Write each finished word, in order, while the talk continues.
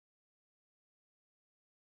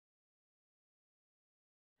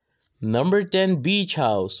Number 10, Beach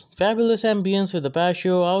House. Fabulous ambience with a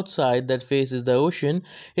patio outside that faces the ocean.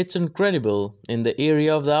 It's incredible. In the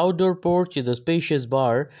area of the outdoor porch is a spacious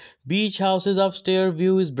bar. Beach House's upstairs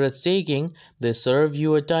view is breathtaking. They serve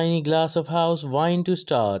you a tiny glass of house wine to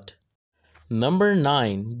start. Number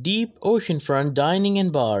 9, Deep Oceanfront Dining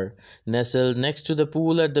and Bar. Nestled next to the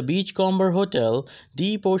pool at the Beachcomber Hotel,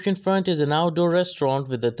 Deep Oceanfront is an outdoor restaurant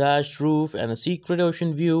with a thatched roof and a secret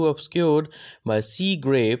ocean view obscured by sea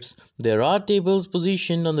grapes. There are tables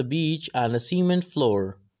positioned on the beach and a cement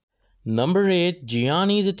floor. Number 8,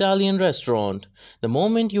 Gianni's Italian Restaurant. The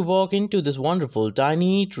moment you walk into this wonderful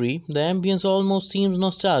tiny eatery, the ambience almost seems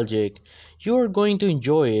nostalgic. You are going to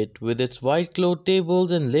enjoy it with its white-cloth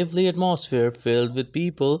tables and lively atmosphere filled with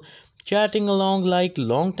people chatting along like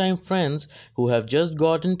longtime friends who have just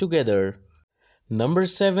gotten together. Number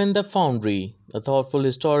 7, The Foundry. A thoughtful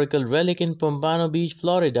historical relic in Pompano Beach,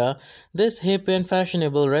 Florida, this hip and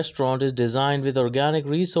fashionable restaurant is designed with organic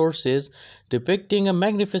resources, depicting a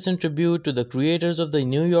magnificent tribute to the creators of the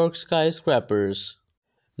New York skyscrapers.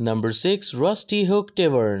 Number 6, Rusty Hook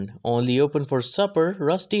Tavern. Only open for supper,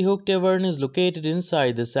 Rusty Hook Tavern is located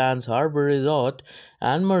inside the Sands Harbor Resort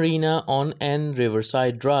and Marina on N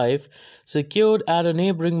Riverside Drive, secured at a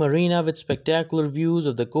neighboring marina with spectacular views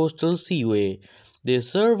of the coastal seaway. They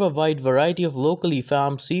serve a wide variety of locally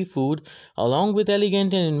farmed seafood along with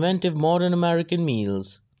elegant and inventive modern American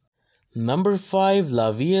meals. Number 5,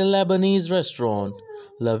 La Ville Lebanese Restaurant.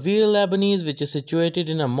 La Ville Lebanese, which is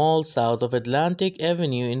situated in a mall south of Atlantic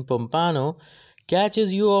Avenue in Pompano,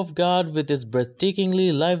 catches you off guard with its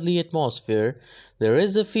breathtakingly lively atmosphere. There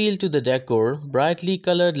is a feel to the decor. Brightly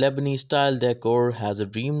colored Lebanese-style decor has a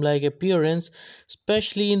dreamlike appearance,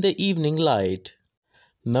 especially in the evening light.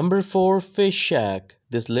 Number 4, Fish Shack.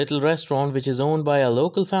 This little restaurant, which is owned by a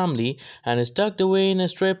local family and is tucked away in a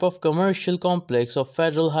strip of commercial complex of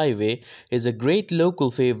Federal Highway, is a great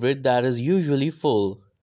local favorite that is usually full.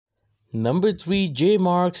 Number 3, J.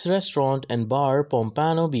 Mark's Restaurant and Bar,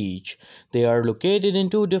 Pompano Beach. They are located in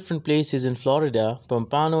two different places in Florida,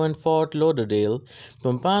 Pompano and Fort Lauderdale.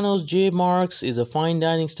 Pompano's J. Mark's is a fine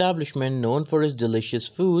dining establishment known for its delicious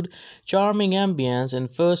food, charming ambience,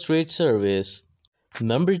 and first-rate service.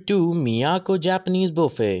 Number 2, Miyako Japanese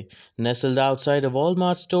Buffet. Nestled outside a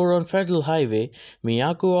Walmart store on Federal Highway,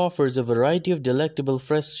 Miyako offers a variety of delectable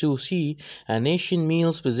fresh sushi and Asian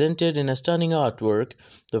meals presented in a stunning artwork.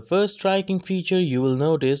 The first striking feature you will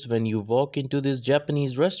notice when you walk into this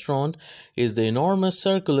Japanese restaurant is the enormous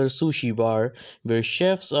circular sushi bar where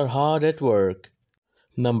chefs are hard at work.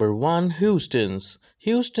 Number 1, Houston's.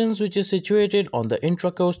 Houston's, which is situated on the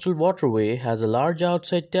Intracoastal Waterway, has a large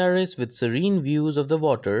outside terrace with serene views of the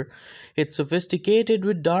water. It's sophisticated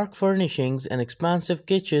with dark furnishings, an expansive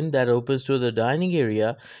kitchen that opens to the dining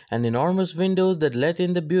area, and enormous windows that let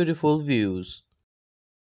in the beautiful views.